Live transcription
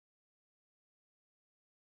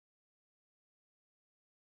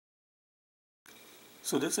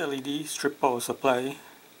So this LED strip power supply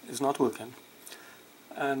is not working,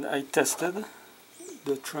 and I tested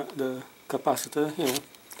the capacitor here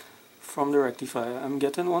from the rectifier. I'm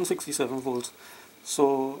getting 167 volts,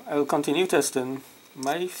 so I'll continue testing.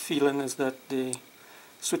 My feeling is that the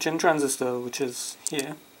switching transistor, which is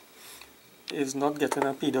here, is not getting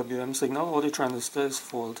a PWM signal, or the transistor is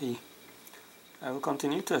faulty. I will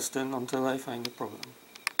continue testing until I find the problem.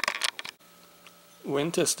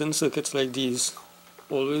 When testing circuits like these,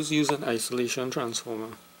 always use an isolation transformer.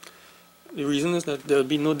 The reason is that there will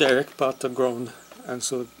be no direct path to ground, and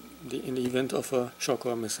so in the event of a shock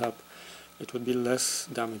or mishap, it would be less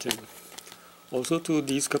damaging. Also, to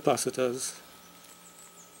these capacitors,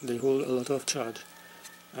 they hold a lot of charge,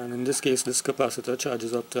 and in this case this capacitor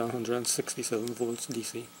charges up to 167 volts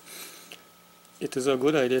DC. It is a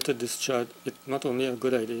good idea to discharge it. Not only a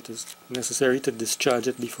good idea, it is necessary to discharge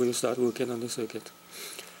it before you start working on the circuit.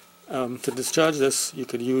 To discharge this, you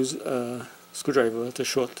could use a screwdriver to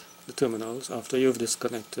short the terminals after you've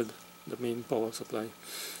disconnected the main power supply.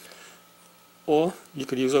 Or you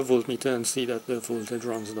could use a voltmeter and see that the voltage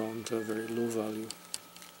runs down to a very low value,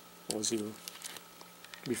 or 0,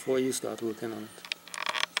 before you start working on it.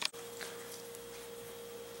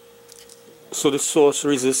 So the source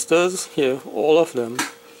resistors here, all of them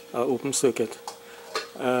are open circuit,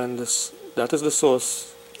 and that is the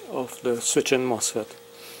source of the switching MOSFET.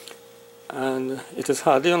 And it is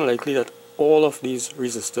hardly unlikely that all of these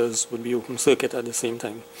resistors would be open circuit at the same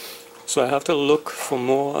time. So I have to look for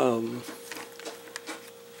more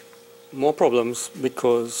problems,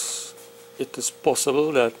 because it is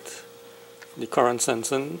possible that the current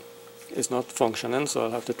sensing is not functioning. So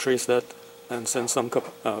I'll have to trace that and send some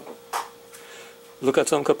look at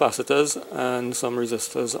some capacitors and some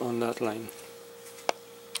resistors on that line.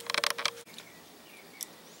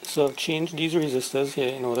 So I've changed these resistors here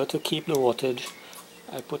in order to keep the wattage.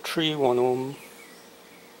 I put 3 1 ohm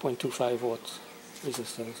 0.25 watts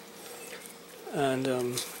resistors, and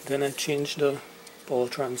then I changed the power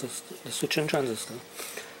transistor, the switching transistor.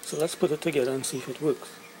 So let's put it together and see if it works.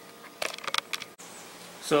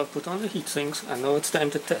 So I've put on the heat sinks, and now it's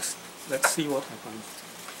time to test. Let's see what happens.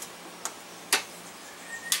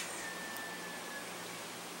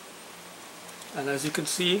 And as you can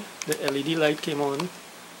see, the LED light came on,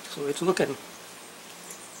 so it's working.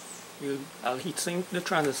 I'll heatsink the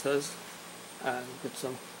transistors and with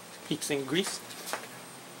some heatsink grease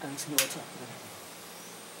and see what's happening.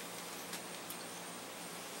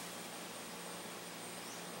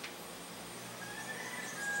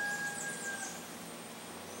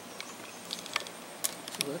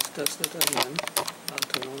 So let's test it again. I'll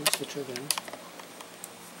turn on the switch again.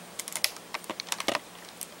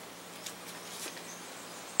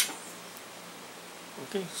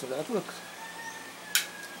 Okay, so that works.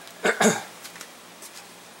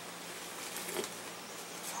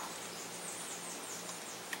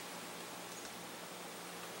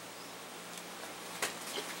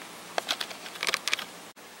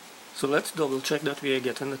 So let's double check that we are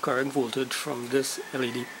getting the correct voltage from this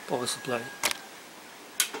LED power supply.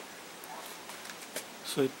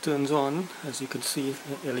 So it turns on, as you can see,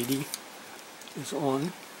 the LED is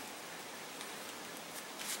on.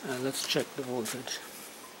 And let's check the voltage.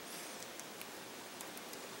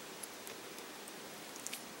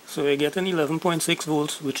 So we're getting 11.6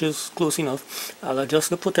 volts, which is close enough. I'll adjust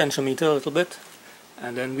the potentiometer a little bit,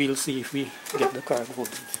 and then we'll see if we get the correct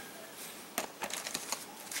voltage.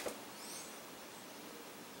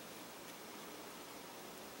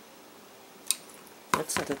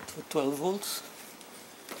 Let's set it to 12 volts.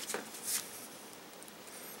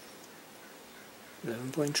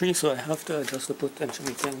 11.3, so I have to adjust the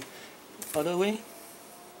potentiometer the other way.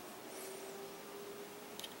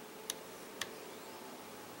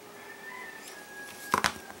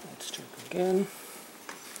 Let's check again.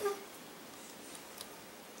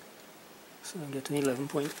 So I'm getting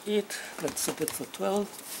 11.8. Let's set it for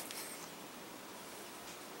 12.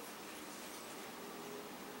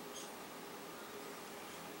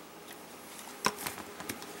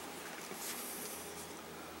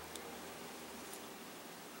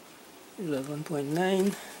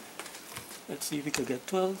 $11.9. Let's see if we can get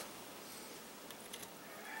 12.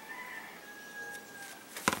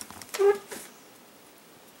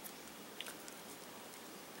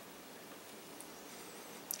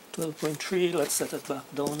 $12.3. Let's set it back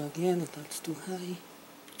down again if that's too high.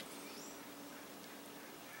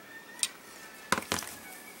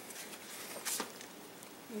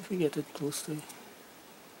 If we get it close to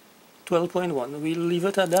 12.1, we'll leave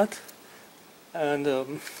it at that. And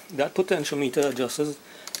that potentiometer adjusts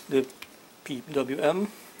the PWM,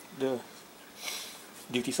 the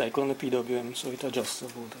duty cycle on the PWM, so it adjusts the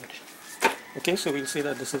voltage. Okay, so we'll say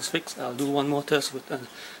that this is fixed. I'll do one more test with a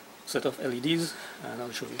set of LEDs and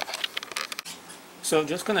I'll show you. So I've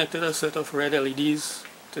just connected a set of red LEDs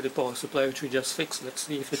to the power supply which we just fixed. Let's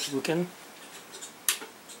see if it's working.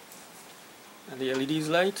 And the LEDs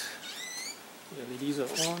light, the LEDs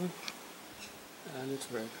are on, and it's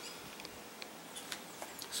red.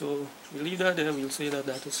 So we'll leave that there. We'll say that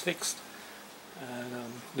that is fixed. And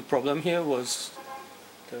the problem here was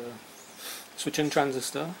the switching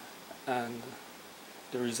transistor and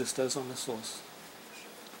the resistors on the source.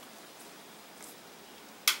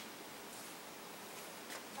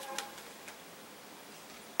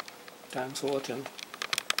 Thanks for watching.